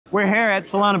We're here at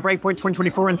Solana Breakpoint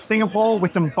 2024 in Singapore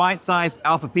with some bite-sized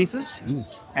alpha pieces.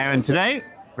 And today,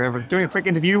 we're doing a quick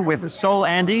interview with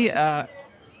SolAndy,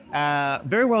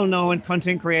 very well-known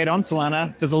content creator on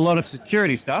Solana, does a lot of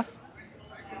security stuff.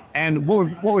 And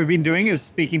what we've been doing is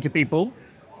speaking to people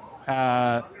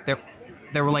that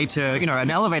relate to,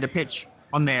 an elevator pitch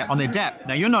on their DApp.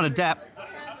 Now, you're not a DApp,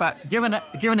 but give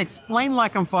an explain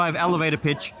like I'm 5 elevator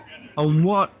pitch on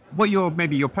what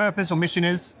maybe your purpose or mission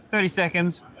is, 30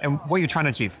 seconds, and what you're trying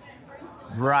to achieve.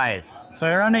 Right. So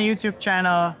I run a YouTube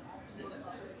channel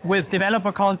with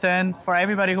developer content for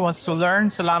everybody who wants to learn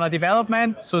Solana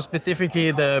development. So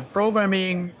specifically the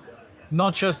programming,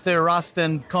 not just the Rust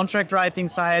and contract writing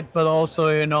side, but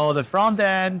also, the front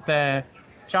end, the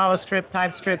JavaScript,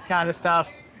 TypeScript kind of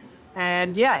stuff.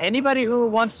 And yeah, anybody who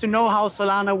wants to know how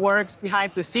Solana works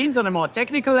behind the scenes on a more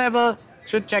technical level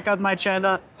should check out my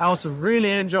channel. I also really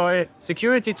enjoy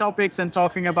security topics and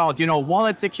talking about,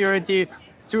 wallet security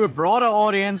to a broader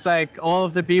audience, like all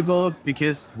of the people,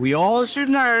 because we all should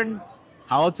learn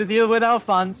how to deal with our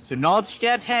funds, to not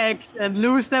get hacked and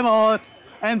lose them all,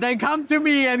 and then come to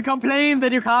me and complain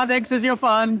that you can't access your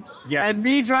funds, and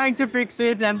me trying to fix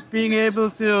it and being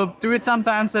able to do it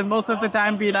sometimes and most of the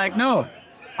time be like, no,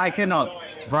 I cannot.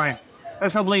 Right.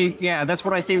 That's probably, that's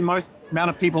what I see the most amount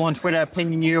of people on Twitter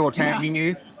pinging you or tagging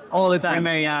you. All the time.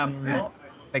 When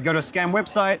they go to a scam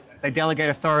website, they delegate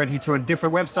authority to a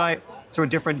different website, to a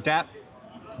different DApp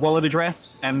wallet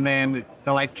address, and then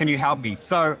they're like, can you help me?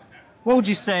 So what would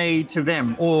you say to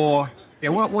them? Or,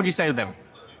 what would you say to them?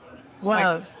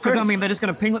 Well, because they're just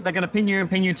going to ping, they're going to ping you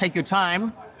and take your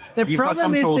time. The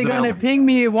problem is they're going to ping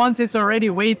me once it's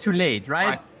already way too late,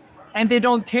 right? And they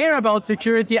don't care about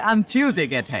security until they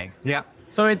get hacked. Yeah.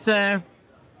 So it's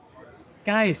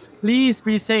guys, please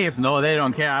be safe. No, they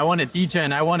don't care. I want to teach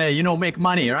and I want to, make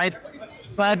money, right?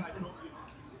 But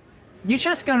you're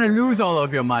just going to lose all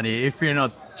of your money if you're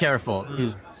not careful.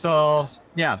 So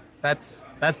yeah, that's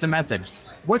the message.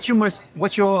 What's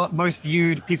your most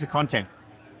viewed piece of content?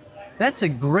 That's a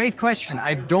great question.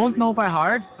 I don't know by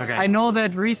heart. Okay. I know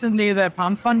that recently the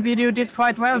Pump Fund video did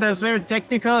quite well. That's very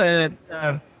technical. Is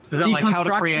that like how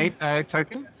to create a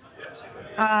token?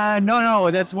 No,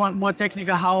 that's one more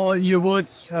technical, how you would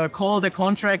call the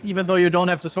contract even though you don't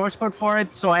have the source code for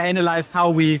it. So I analyzed how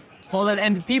we call it,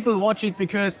 and people watch it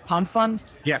because Pump Fund.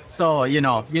 Yeah. So, you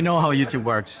know how YouTube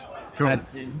works. Cool.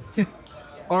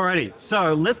 Alrighty,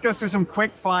 so let's go through some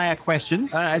quick fire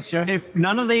questions. All right, sure. If you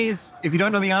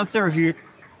don't know the answer, if you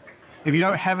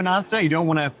don't have an answer, you don't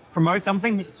want to promote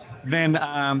something, then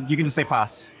you can just say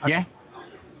pass. Okay. Yeah?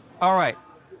 All right.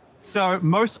 So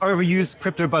most overused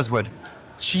crypto buzzword.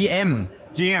 GM.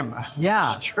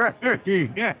 Yeah. True.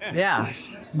 Yeah.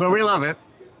 But we love it.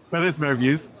 But it's no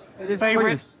use.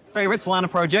 Favorite Solana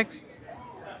project?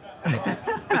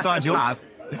 Besides yours?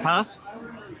 Pass.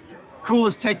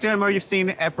 Coolest tech demo you've seen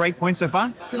at Breakpoint so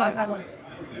far?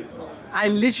 I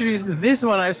literally, this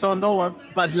one I saw no one,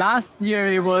 but last year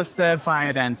it was the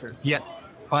Fire Dancer. Yeah,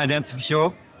 Fire Dancer for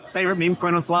sure. Favorite meme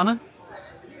coin on Solana?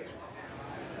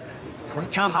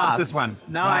 Can't pass this one.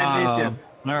 No, I need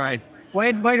you. All right.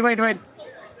 Wait.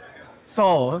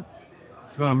 So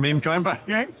a meme coin, but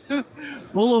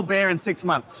bull or bear in 6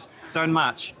 months? So in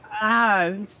March.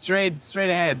 Straight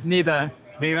ahead. Neither.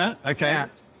 Okay.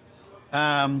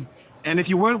 Yeah. And if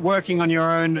you weren't working on your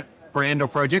own brand or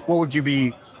project, what would you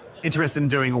be interested in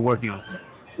doing or working on?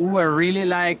 Ooh, I really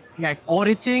like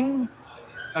auditing.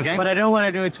 Okay. But I don't want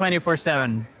to do it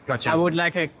 24/7. Gotcha. I would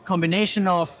like a combination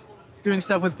of doing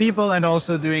stuff with people and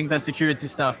also doing the security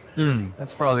stuff.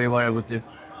 That's probably what I would do.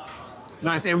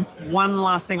 Nice. And one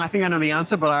last thing, I think I know the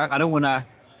answer, but I don't want to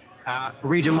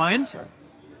read your mind.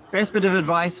 Best bit of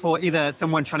advice for either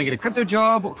someone trying to get a crypto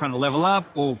job or trying to level up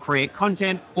or create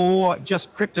content or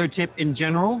just crypto tip in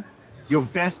general, your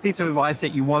best piece of advice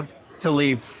that you want to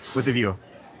leave with the viewer.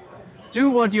 Do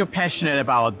what you're passionate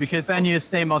about, because then you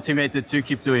stay motivated to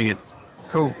keep doing it.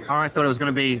 Cool. All right, I thought it was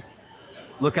going to be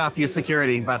look after your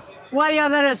security, but... Well, yeah,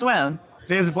 that as well.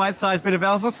 There's a bite-sized bit of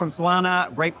alpha from Solana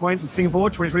Breakpoint in Singapore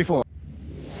 2024.